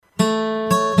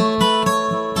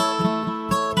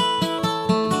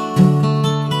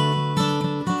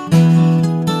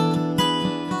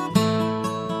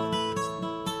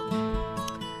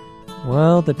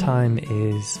Well, the time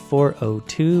is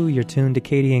 4:02. You're tuned to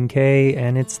KDNK,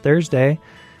 and it's Thursday.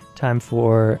 Time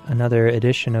for another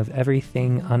edition of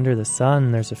Everything Under the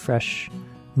Sun. There's a fresh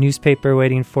newspaper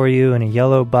waiting for you in a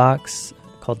yellow box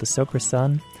called the Socra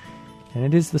Sun. And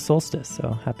it is the solstice,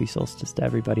 so happy solstice to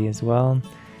everybody as well.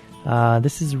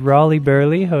 This is Raleigh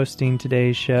Burleigh hosting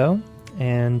today's show,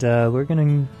 and we're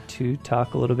going to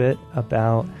talk a little bit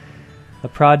about a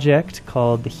project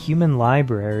called the Human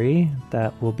Library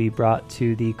that will be brought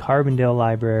to the Carbondale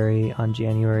Library on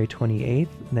January 28th,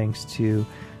 thanks to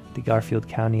the Garfield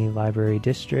County Library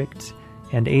District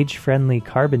and Age-Friendly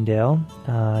Carbondale.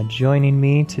 Joining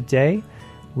me today,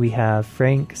 we have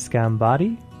Frank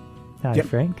Sgambati. Hi, yep.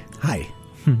 Frank. Hi.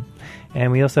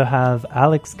 And we also have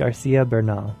Alex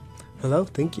Garcia-Bernal. Hello,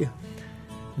 thank you.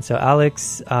 And so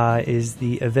Alex is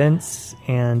the Events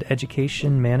and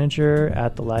Education Manager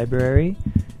at the library,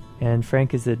 and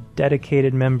Frank is a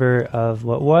dedicated member of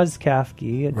what was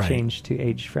CAFCI. It changed to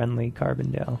Age-Friendly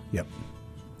Carbondale. Yep,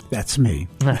 that's me.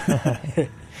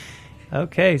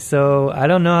 Okay, so I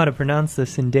don't know how to pronounce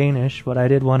this in Danish, but I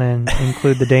did want to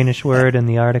include the Danish word in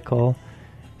the article.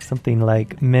 Something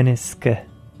like menneske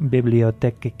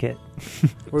biblioteket.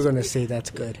 We're going to say that's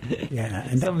good. Yeah,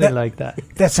 and something like that.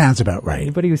 That sounds about right.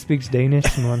 Anybody who speaks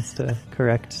Danish and wants to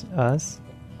correct us,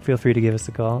 feel free to give us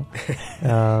a call.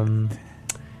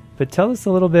 But tell us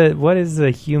a little bit, what is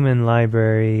a human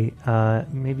library?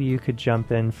 Maybe you could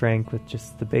jump in, Frank, with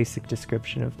just the basic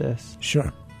description of this.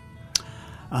 Sure.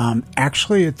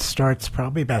 Actually, it starts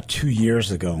probably about 2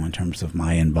 years ago in terms of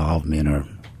my involvement or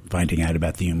finding out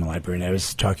about the Human Library. And I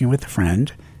was talking with a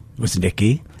friend. It was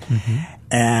Nikki. Mm-hmm.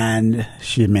 And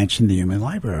she had mentioned the Human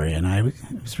Library. And I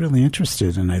was really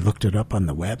interested. And I looked it up on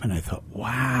the web. And I thought,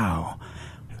 wow,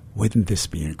 wouldn't this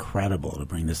be incredible to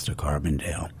bring this to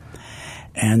Carbondale?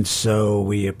 And so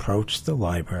we approached the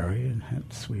library. And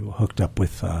we were hooked up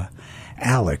with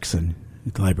Alex. And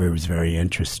the library was very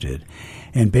interested.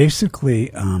 And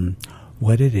basically,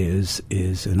 what it is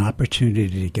an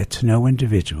opportunity to get to know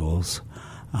individuals,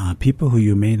 people who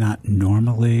you may not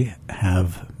normally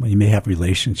have. Well, you may have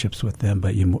relationships with them,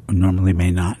 but you normally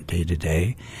may not day to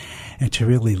day, and to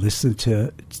really listen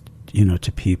to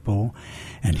people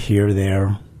and hear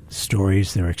their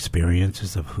stories, their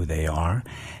experiences of who they are,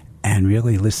 and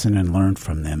really listen and learn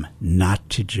from them, not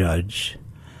to judge.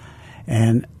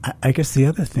 And I guess the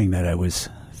other thing that I was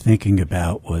thinking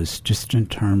about was just in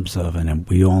terms of, and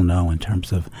we all know in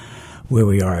terms of where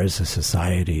we are as a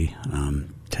society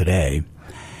today,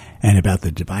 and about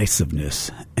the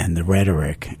divisiveness and the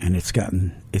rhetoric, and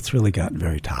it's really gotten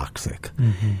very toxic.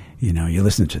 Mm-hmm. You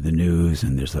listen to the news,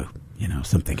 and there's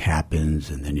something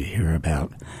happens, and then you hear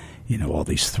about all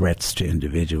these threats to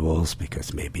individuals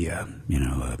because maybe a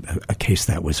case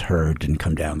that was heard didn't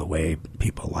come down the way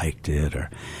people liked it, or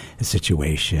a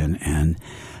situation, and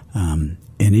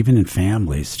even in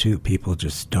families too, people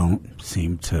just don't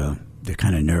seem to. They're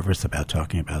kind of nervous about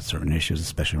talking about certain issues,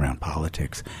 especially around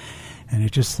politics. And I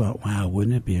just thought, wow,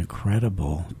 wouldn't it be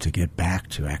incredible to get back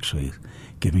to actually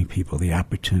giving people the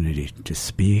opportunity to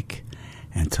speak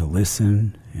and to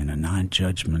listen in a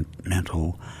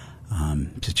non-judgmental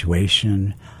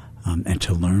situation, and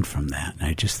to learn from that. And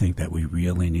I just think that we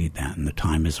really need that, and the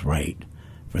time is right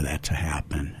for that to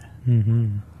happen.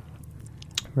 Mm-hmm.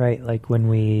 Right, like when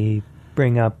we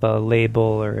bring up a label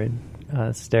or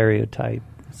a stereotype,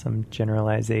 some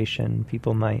generalization,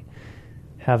 people might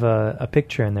have a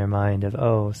picture in their mind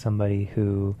of, somebody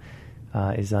who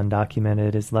is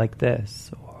undocumented is like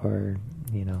this, or,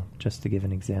 just to give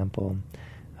an example.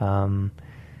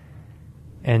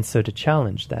 And so to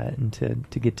challenge that and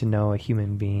to get to know a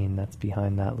human being that's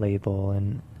behind that label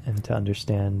and to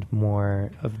understand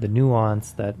more of the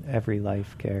nuance that every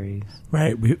life carries.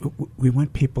 Right. We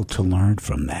want people to learn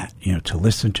from that, to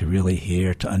listen, to really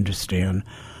hear, to understand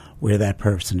where that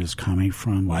person is coming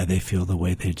from, why they feel the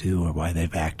way they do, or why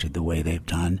they've acted the way they've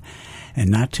done,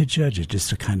 and not to judge it, just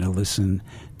to kind of listen,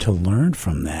 to learn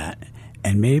from that.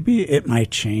 And maybe it might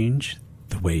change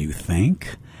the way you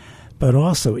think, but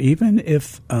also even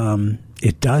if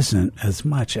it doesn't as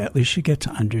much, at least you get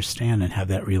to understand and have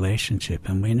that relationship.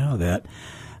 And we know that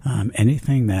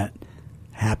anything that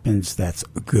happens that's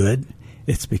good,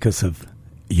 it's because of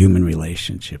human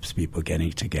relationships, people getting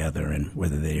together, and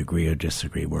whether they agree or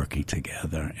disagree, working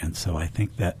together. And so I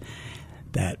think that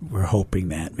we're hoping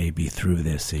that maybe through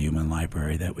this, a human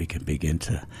library, that we can begin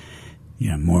to,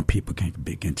 more people can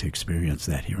begin to experience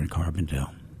that here in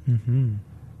Carbondale. Mm-hmm.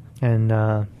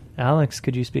 And Alex,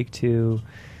 could you speak to,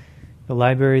 the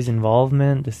library's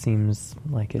involvement. This seems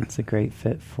like it's a great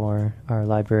fit for our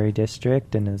library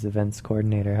district, and as events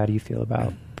coordinator, how do you feel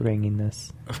about bringing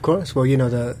this? Of course. Well,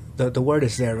 the word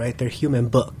is there, right? They're human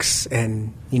books,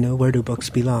 and where do books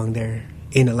belong? They're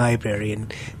in a library,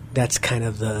 and that's kind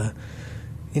of the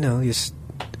just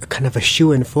kind of a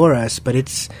shoo-in for us. But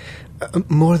it's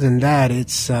more than that.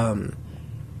 It's the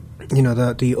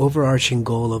overarching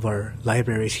goal of our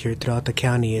libraries here throughout the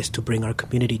county is to bring our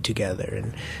community together,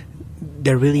 and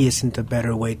there really isn't a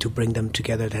better way to bring them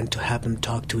together than to have them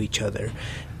talk to each other.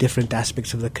 Different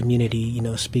aspects of the community,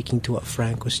 speaking to what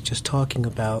Frank was just talking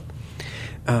about.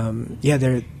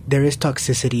 There is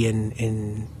toxicity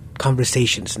in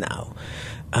conversations now.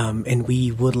 And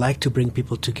we would like to bring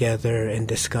people together and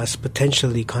discuss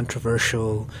potentially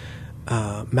controversial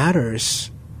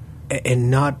matters and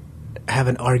not have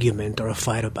an argument or a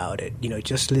fight about it.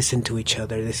 Just listen to each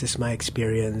other. This is my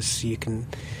experience. You can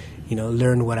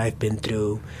learn what I've been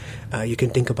through. You can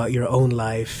think about your own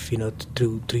life,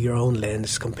 through your own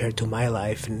lens compared to my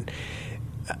life. And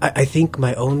I think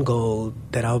my own goal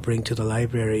that I'll bring to the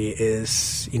library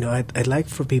is, I'd like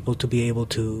for people to be able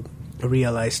to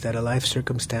realize that a life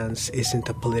circumstance isn't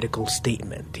a political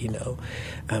statement.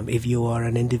 If you are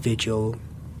an individual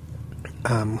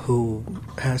who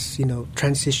has,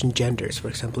 transition genders, for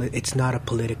example, it's not a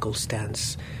political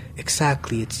stance.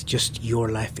 Exactly, it's just your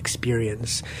life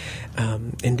experience.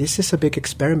 And this is a big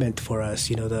experiment for us.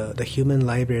 The human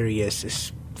library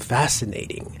is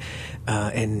fascinating.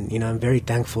 And, I'm very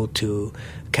thankful to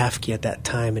Kafki at that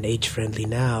time and Age-Friendly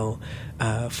now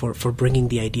for bringing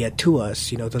the idea to us.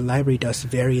 The library does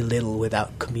very little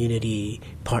without community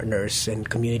partners and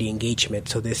community engagement.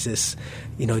 So this is,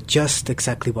 just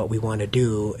exactly what we want to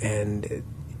do. And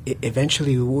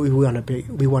eventually we want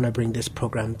to bring this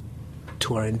program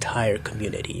to our entire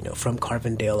community, from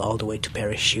Carbondale all the way to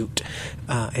Parachute,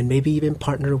 and maybe even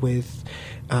partner with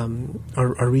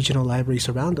our regional libraries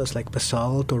around us like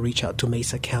Basalt, or reach out to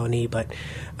Mesa County, but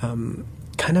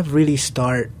kind of really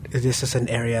start this as an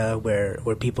area where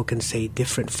people can say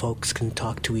different folks can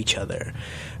talk to each other.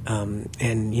 And,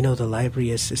 the library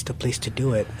is the place to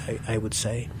do it, I would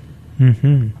say.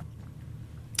 Mm-hmm.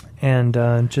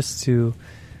 And just to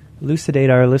elucidate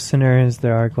our listeners,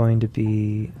 there are going to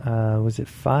be, was it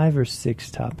 5 or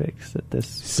 6 topics at this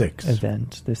 6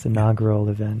 event, this inaugural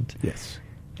event? Yes.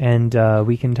 And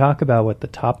we can talk about what the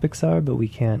topics are, but we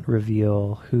can't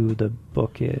reveal who the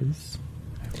book is.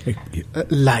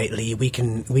 Lightly, we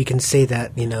can say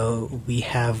that we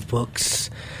have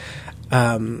books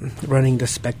running the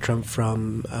spectrum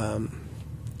from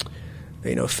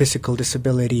physical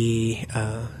disability,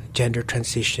 gender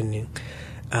transition,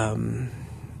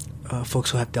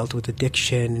 folks who have dealt with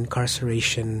addiction,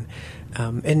 incarceration,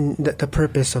 and the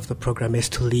purpose of the program is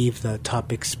to leave the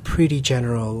topics pretty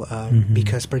general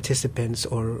because participants,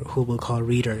 or who we'll call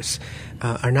readers,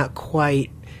 are not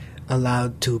quite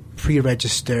allowed to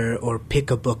pre-register or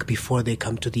pick a book before they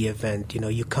come to the event.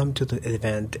 You come to the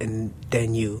event and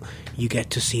then you get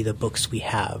to see the books we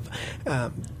have,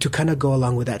 to kind of go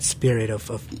along with that spirit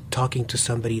of talking to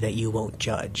somebody that you won't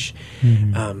judge.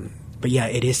 But yeah,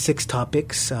 it is 6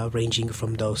 topics ranging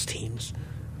from those themes.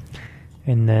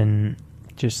 And then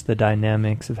just the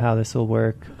dynamics of how this will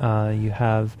work. You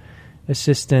have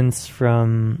assistance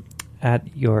from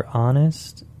At Your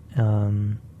Honest,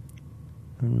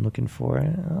 I'm looking for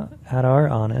it, At Our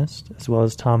Honest, as well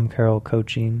as Tom Carroll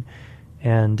Coaching.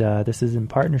 And this is in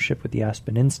partnership with the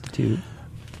Aspen Institute.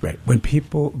 Right. When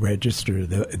people register,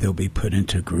 they'll be put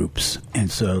into groups.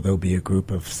 And so there'll be a group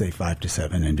of, say, 5 to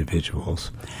 7 individuals.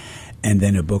 And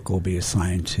then a book will be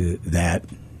assigned to that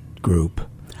group.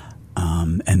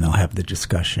 And they'll have the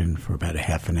discussion for about a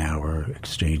half an hour,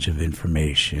 exchange of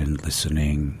information,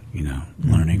 listening,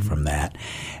 learning from that.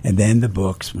 And then the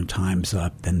books, when time's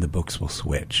up, then the books will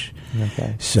switch.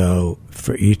 Okay. So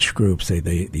for each group, say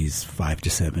these 5 to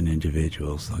 7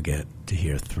 individuals, they'll get to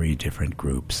hear 3 different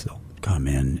groups. They'll come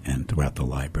in and throughout the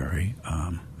library,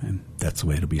 and that's the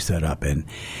way it'll be set up.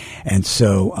 And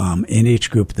so in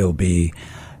each group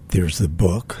there's the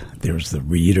book, there's the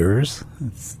readers,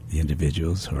 it's the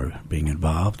individuals who are being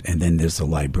involved, and then there's the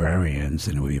librarians,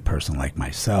 and it would be a person like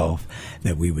myself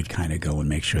that we would kind of go and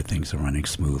make sure things are running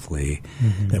smoothly,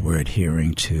 that we're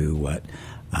adhering to what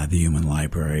the Human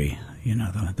Library,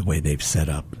 the way they've set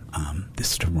up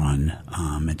this to run,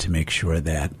 and to make sure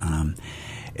that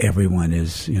everyone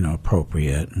is,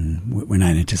 appropriate, and we're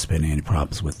not anticipating any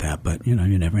problems with that, but, you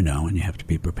never know, and you have to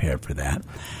be prepared for that.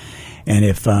 And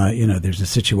if, there's a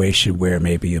situation where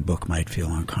maybe a book might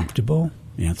feel uncomfortable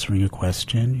answering a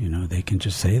question, they can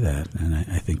just say that. And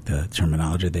I think the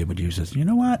terminology they would use is, you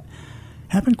know what,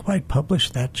 haven't quite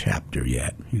published that chapter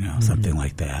yet, something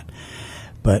like that.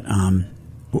 But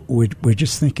we're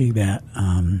just thinking that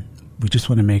we just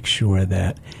want to make sure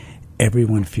that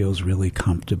everyone feels really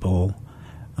comfortable,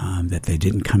 that they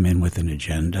didn't come in with an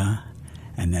agenda,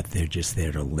 and that they're just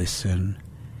there to listen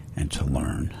and to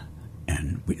learn.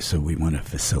 And so we want to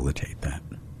facilitate that.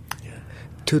 Yeah.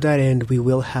 To that end, we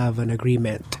will have an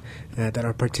agreement that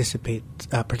our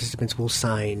participants will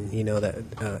sign,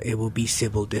 that it will be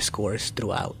civil discourse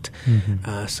throughout.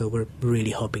 Mm-hmm. So we're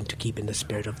really hoping to keep in the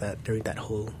spirit of that during that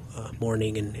whole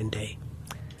morning and day.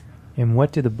 And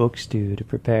what do the books do to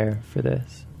prepare for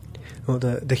this? Well,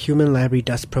 the Human Library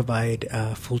does provide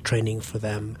full training for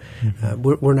them. Mm-hmm.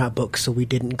 We're not books, so we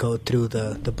didn't go through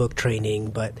the book training,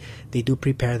 but they do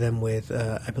prepare them with,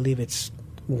 I believe it's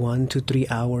 1 to 3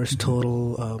 hours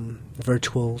total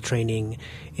virtual training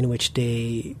in which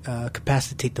they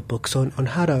capacitate the books on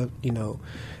how to,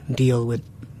 deal with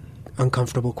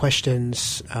uncomfortable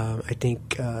questions. I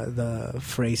think the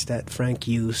phrase that Frank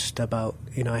used about,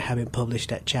 I haven't published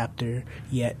that chapter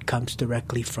yet comes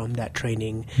directly from that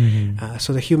training. Mm-hmm.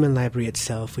 So the Human Library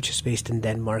itself, which is based in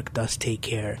Denmark, does take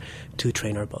care to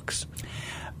train our books.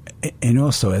 And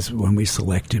also, when we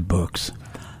selected books,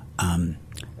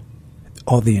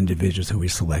 all the individuals who we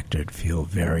selected feel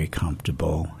very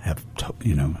comfortable, have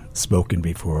spoken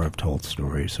before, have told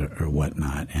stories or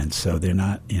whatnot, and so they're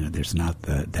not, there's not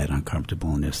that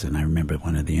uncomfortableness. And I remember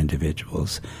one of the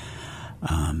individuals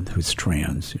who's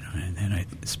trans, and then I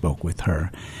spoke with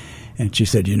her, and she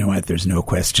said, there's no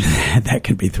question that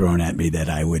can be thrown at me that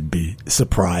I would be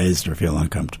surprised or feel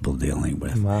uncomfortable dealing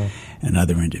with. Wow. And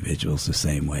other individuals the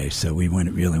same way. So we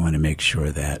really want to make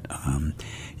sure that,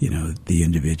 the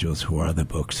individuals who are the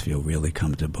books feel really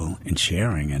comfortable in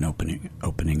sharing and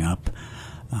opening up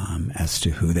as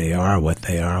to who they are, what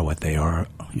they are, what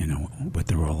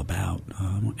they're all about,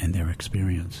 and their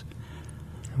experience.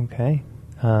 Okay.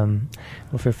 Well,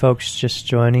 for folks just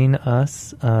joining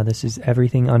us, this is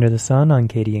Everything Under the Sun on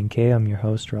KDNK. I'm your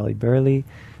host, Raleigh Burleigh,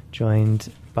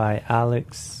 joined by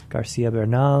Alex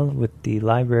Garcia-Bernal with the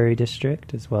Library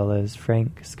District, as well as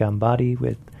Frank Sgambati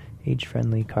with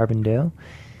Age-Friendly Carbondale.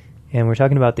 And we're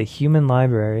talking about the Human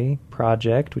Library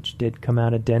project, which did come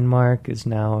out of Denmark, is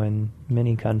now in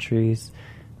many countries.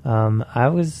 I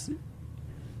was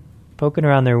poking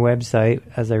around their website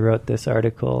as I wrote this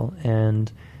article,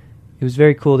 and it was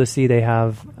very cool to see they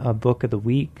have a book of the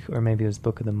week, or maybe it was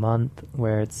book of the month,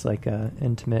 where it's like an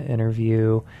intimate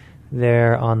interview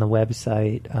there on the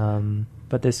website.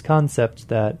 But this concept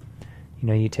that,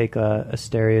 you take a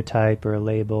stereotype or a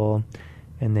label,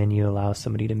 and then you allow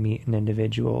somebody to meet an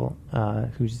individual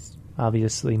who's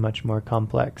obviously much more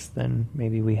complex than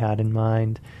maybe we had in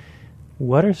mind.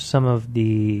 What are some of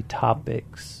the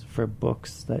topics for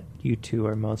books that you two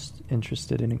are most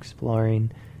interested in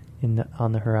exploring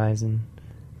on the horizon?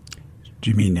 Do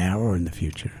you mean now or in the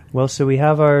future? Well, so we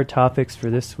have our topics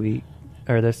for this week,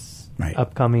 or this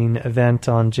upcoming event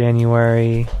on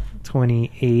January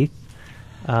 28th.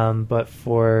 But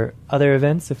for other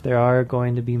events, if there are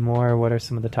going to be more, what are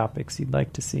some of the topics you'd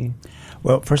like to see?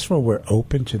 Well, first of all, we're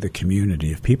open to the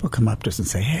community. If people come up to us and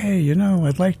say, hey,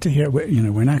 I'd like to hear,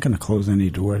 we're not going to close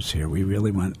any doors here. We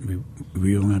really want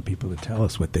people to tell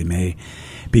us what they may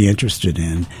be interested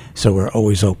in. So we're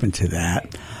always open to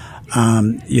that.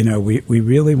 We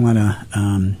really want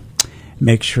to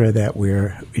make sure that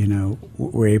we're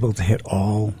able to hit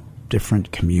all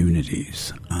different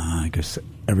communities, because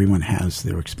everyone has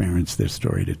their experience, their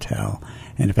story to tell.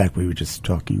 And in fact, we were just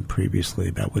talking previously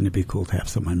about wouldn't it be cool to have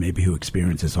someone maybe who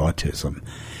experiences autism,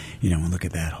 and look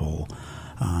at that whole.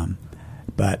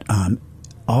 But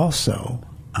also,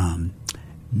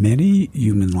 many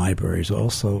human libraries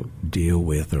also deal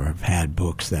with or have had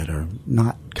books that are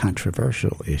not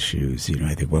controversial issues.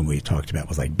 I think one we talked about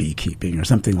was like beekeeping or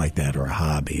something like that, or a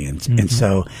hobby. And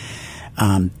so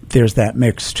there's that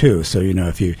mix too. So,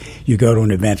 if you go to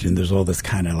an event and there's all this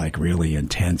kind of like really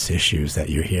intense issues that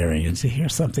you're hearing, and to hear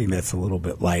something that's a little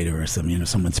bit lighter, or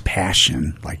someone's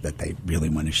passion like that they really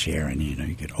want to share, and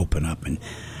you could open up and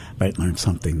might learn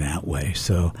something that way.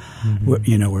 So,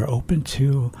 we're open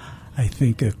to, I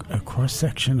think, a cross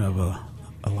section of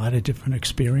a lot of different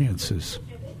experiences.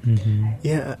 Mm-hmm.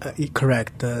 Yeah,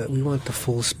 correct. We want the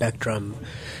full spectrum.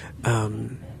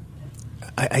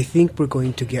 I think we're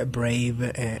going to get brave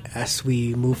as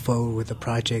we move forward with the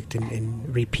project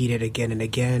and repeat it again and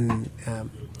again.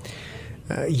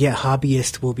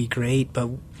 Hobbyists will be great, but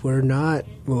we're not.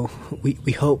 Well,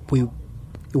 we hope we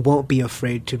won't be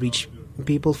afraid to reach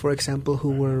people, for example,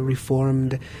 who were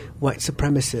reformed white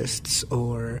supremacists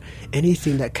or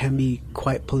anything that can be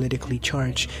quite politically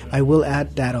charged. I will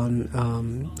add that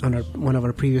on one of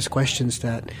our previous questions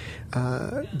that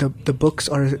the books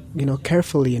are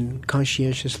carefully and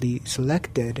conscientiously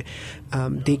selected.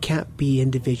 They can't be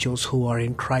individuals who are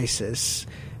in crisis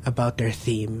about their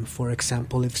theme. For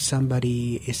example, if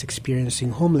somebody is experiencing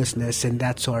homelessness and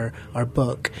that's our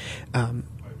book,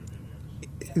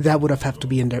 that would have to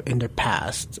be in their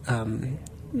past.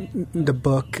 The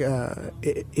book,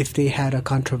 if they had a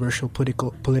controversial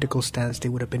political stance, they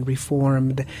would have been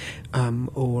reformed,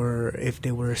 or if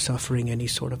they were suffering any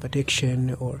sort of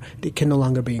addiction, or they can no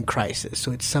longer be in crisis.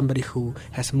 So it's somebody who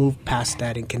has moved past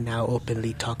that and can now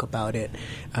openly talk about it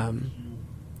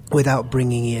without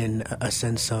bringing in a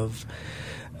sense of,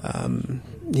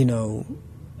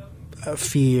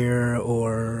 fear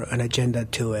or an agenda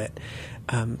to it.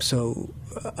 So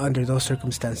under those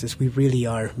circumstances, we really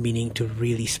are meaning to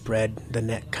really spread the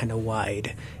net kind of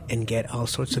wide and get all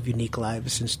sorts of unique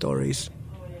lives and stories.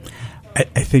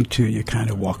 I think, too, you kind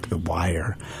of walk the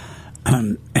wire.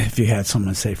 If you had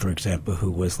someone, say, for example,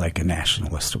 who was like a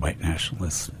nationalist, a white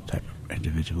nationalist type of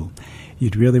individual,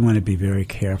 you'd really want to be very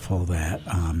careful that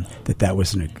that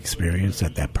was an experience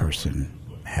that person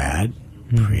had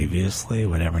previously,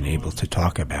 whatever, and able to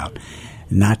talk about,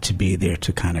 not to be there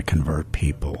to kind of convert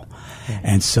people.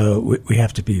 And so we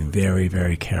have to be very,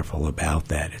 very careful about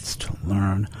that. It's to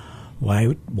learn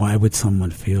why would someone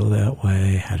feel that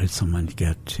way? How did someone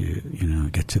get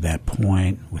to that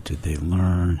point? What did they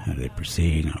learn? How did they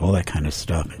proceed? And all that kind of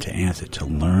stuff. And to answer, to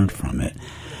learn from it,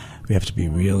 we have to be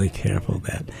really careful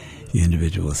that the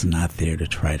individual is not there to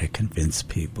try to convince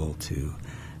people to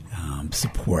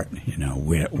support,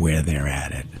 where they're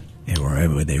at it, or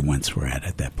wherever they once were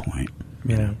at that point.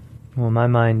 Yeah. Well, my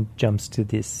mind jumps to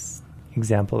this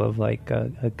example of like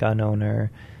a gun owner.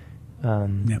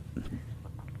 Yep.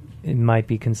 It might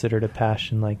be considered a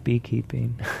passion like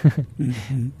beekeeping,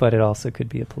 but it also could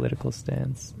be a political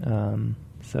stance.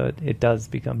 So it does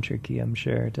become tricky, I'm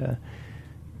sure,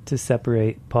 to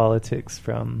separate politics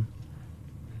from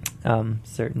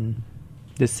certain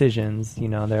decisions.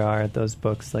 There are those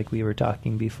books, like we were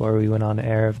talking before we went on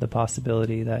air, of the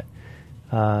possibility that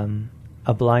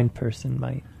a blind person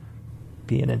might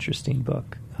be an interesting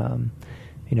book.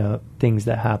 Things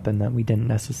that happen that we didn't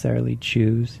necessarily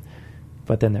choose,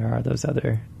 but then there are those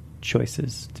other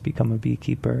choices to become a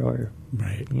beekeeper or,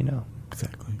 right.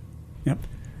 Exactly. Yep.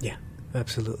 Yeah,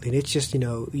 absolutely. And it's just,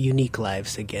 unique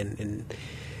lives again, and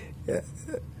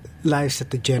lives that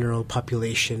the general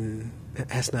population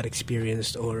has not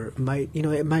experienced, or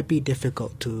it might be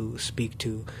difficult to speak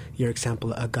to. Your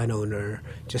example, a gun owner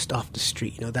just off the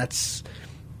street.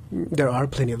 There are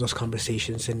plenty of those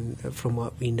conversations, and from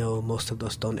what we know, most of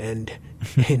those don't end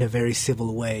in a very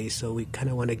civil way. So we kind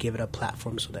of want to give it a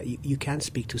platform so that you can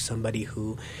speak to somebody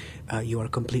who you are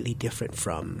completely different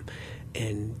from,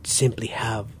 and simply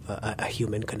have a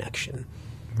human connection.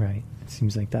 Right. It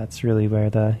seems like that's really where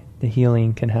the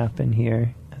healing can happen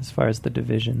here, as far as the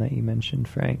division that you mentioned,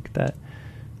 Frank, that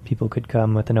people could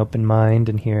come with an open mind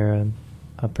and hear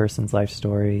a person's life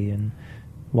story and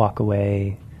walk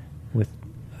away with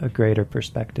a greater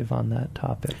perspective on that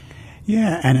topic.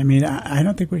 Yeah, and I mean, I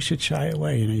don't think we should shy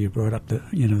away. You brought up the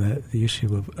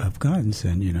issue of guns,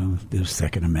 and there's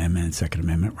Second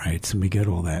Amendment rights, and we get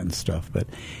all that and stuff. But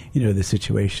the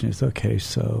situation is, okay,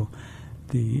 so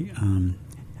the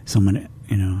someone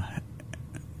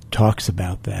talks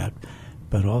about that,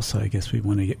 but also I guess we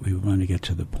want to get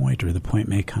to the point, or the point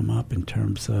may come up in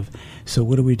terms of, so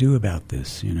what do we do about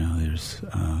this? There's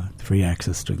free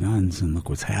access to guns, and look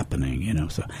what's happening.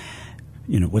 So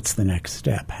what's the next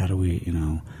step? How do we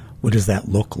what does that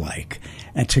look like?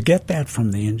 And to get that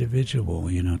from the individual,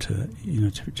 to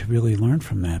really learn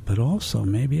from that, but also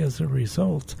maybe as a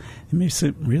result, it may be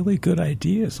some really good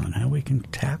ideas on how we can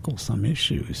tackle some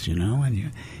issues, and you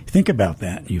think about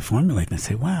that, you formulate and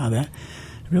say, wow, I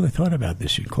really thought about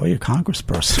this. You call your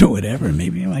congressperson or whatever, and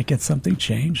maybe you might get something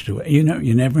changed. You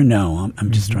never know.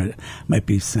 I'm just trying to,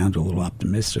 sound a little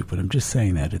optimistic, but I'm just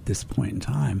saying that at this point in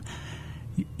time,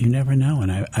 you never know, and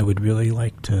I would really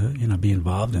like to, be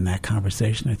involved in that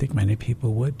conversation. I think many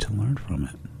people would, to learn from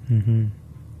it. Mm-hmm.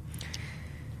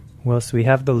 Well, so we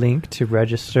have the link to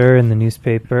register in the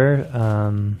newspaper.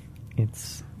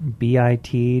 It's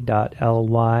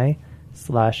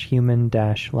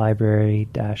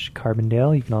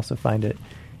bit.ly/human-library-Carbondale. You can also find it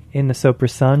in the Sopra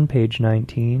Sun, page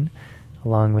 19,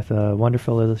 along with a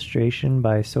wonderful illustration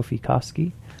by Sophie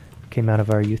Koski, who came out of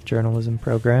our youth journalism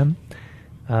program.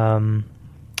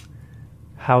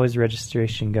 How is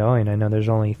registration going? I know there's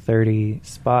only 30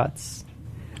 spots.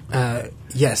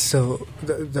 Yes, so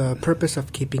the purpose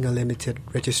of keeping a limited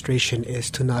registration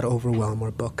is to not overwhelm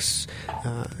our books.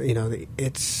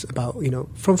 It's about,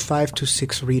 from 5 to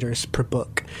 6 readers per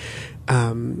book.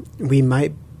 We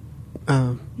might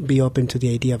be open to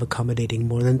the idea of accommodating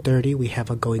more than 30. We have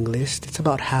a going list. It's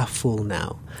about half full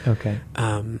now. Okay.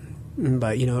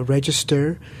 But,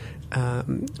 register.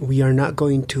 We are not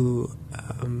going to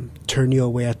turn you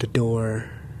away at the door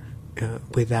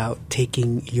without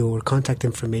taking your contact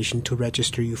information to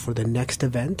register you for the next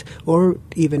event, or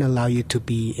even allow you to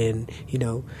be in,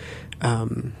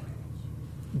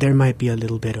 there might be a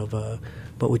little bit of a,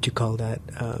 what would you call that,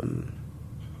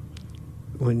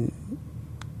 when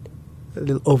a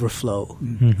little overflow.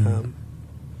 Mm-hmm.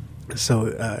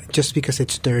 So just because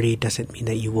it's 30 doesn't mean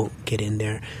that you won't get in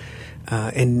there.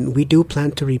 And we do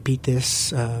plan to repeat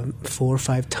this 4 or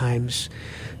 5 times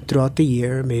throughout the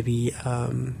year, maybe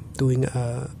doing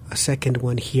a second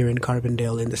one here in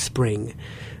Carbondale in the spring,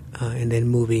 and then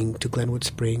moving to Glenwood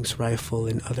Springs, Rifle,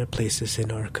 and other places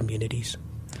in our communities.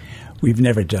 We've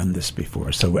never done this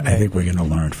before, so I think we're going to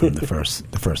learn from the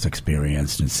first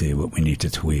experience and see what we need to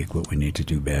tweak, what we need to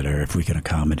do better, if we can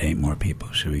accommodate more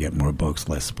people. Should we get more books,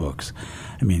 less books?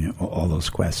 I mean, all those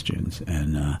questions.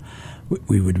 And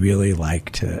we would really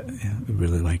like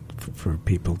for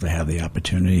people to have the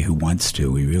opportunity who wants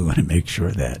to. We really want to make sure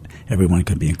that everyone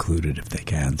can be included if they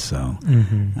can. So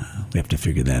we have to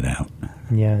figure that out.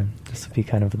 Yeah, this will be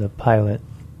kind of the pilot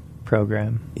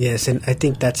program. Yes, and I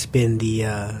think that's been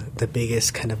the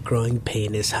biggest kind of growing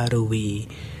pain is how do we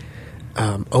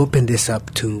open this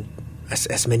up to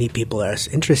as many people as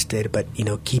interested, but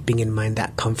keeping in mind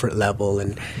that comfort level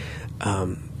and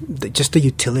just the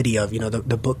utility of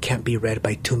the book can't be read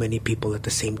by too many people at the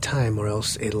same time, or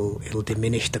else it'll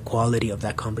diminish the quality of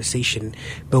that conversation.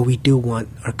 But we do want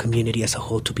our community as a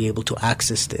whole to be able to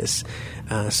access this.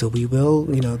 So we will,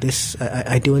 this.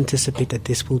 I do anticipate that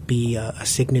this will be a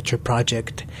signature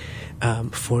project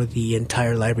for the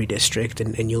entire library district,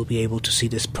 and you'll be able to see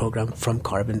this program from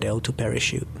Carbondale to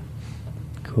Parachute.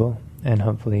 Cool, and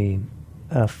hopefully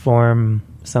a form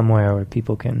somewhere where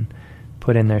people can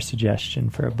put in their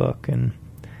suggestion for a book, and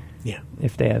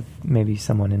if they have maybe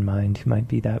someone in mind who might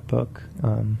be that book,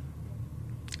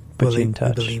 put you in touch.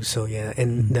 I believe so, yeah.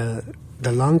 And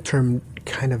the long-term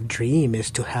kind of dream is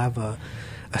to have a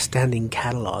standing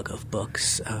catalog of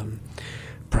books,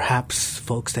 perhaps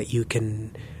folks that you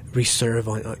can reserve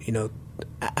on,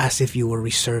 as if you were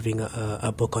reserving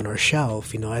a book on our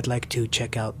shelf. I'd like to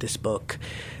check out this book,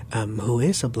 who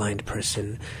is a blind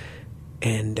person,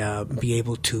 and be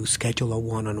able to schedule a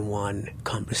one-on-one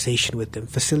conversation with them,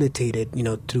 facilitated,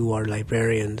 through our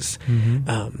librarians.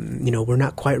 Mm-hmm. We're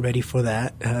not quite ready for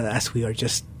that, as we are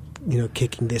just,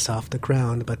 kicking this off the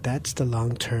ground. But that's the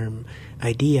long-term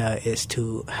idea, is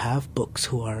to have books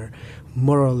who are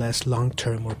more or less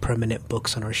long-term or permanent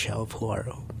books on our shelf, who are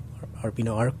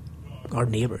our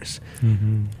neighbors.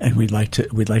 Mm-hmm. And we'd like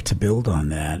to build on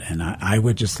that. And I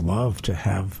would just love to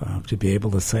have to be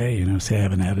able to say I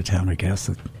have an out-of-towner guest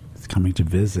that's coming to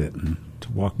visit, and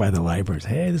to walk by the library, say,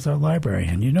 hey, this is our library.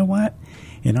 And you know what?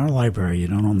 In our library, you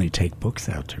don't only take books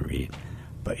out to read,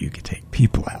 but you could take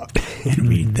people out and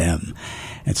read them.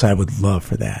 And so I would love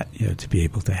for that, to be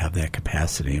able to have that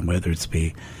capacity, and whether it's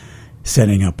be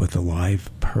setting up with a live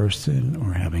person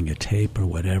or having a tape or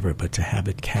whatever, but to have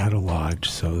it cataloged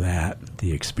so that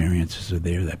the experiences are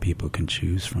there, that people can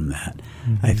choose from that.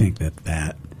 Mm-hmm. I think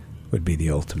that would be the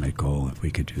ultimate goal. If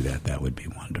we could do that, that would be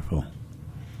wonderful.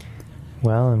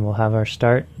 Well, and we'll have our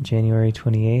start January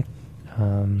 28th.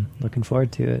 Looking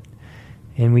forward to it.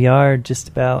 And we are just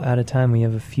about out of time. We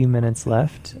have a few minutes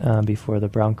left before the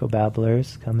Bronco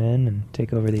Babblers come in and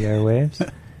take over the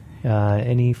airwaves.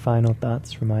 Any final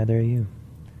thoughts from either of you?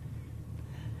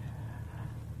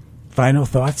 Final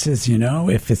thoughts is,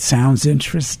 if it sounds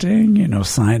interesting,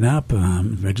 sign up.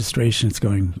 Registration is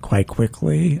going quite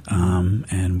quickly,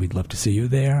 and we'd love to see you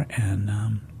there. And,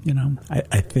 I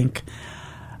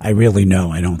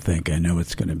know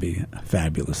it's going to be a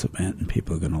fabulous event, and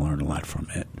people are going to learn a lot from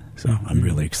it. So I'm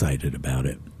really excited about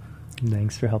it.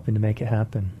 Thanks for helping to make it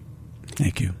happen.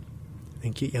 Thank you.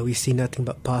 Thank you. Yeah, we see nothing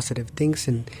but positive things.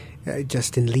 And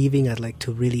just in leaving, I'd like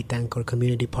to really thank our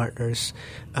community partners,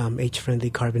 Age-Friendly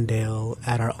Carbondale,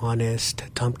 At Our Honest,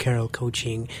 Tom Carroll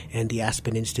Coaching, and the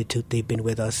Aspen Institute. They've been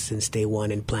with us since day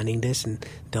one in planning this, and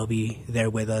they'll be there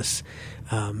with us,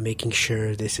 making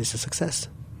sure this is a success.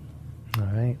 All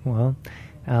right. Well,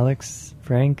 Alex,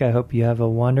 Frank, I hope you have a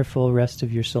wonderful rest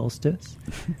of your solstice.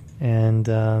 And,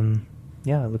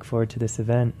 I look forward to this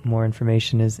event. More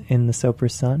information is in the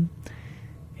Sopra Sun.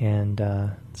 And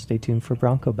stay tuned for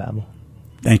Bronco Babble.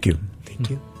 Thank you. Thank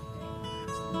you.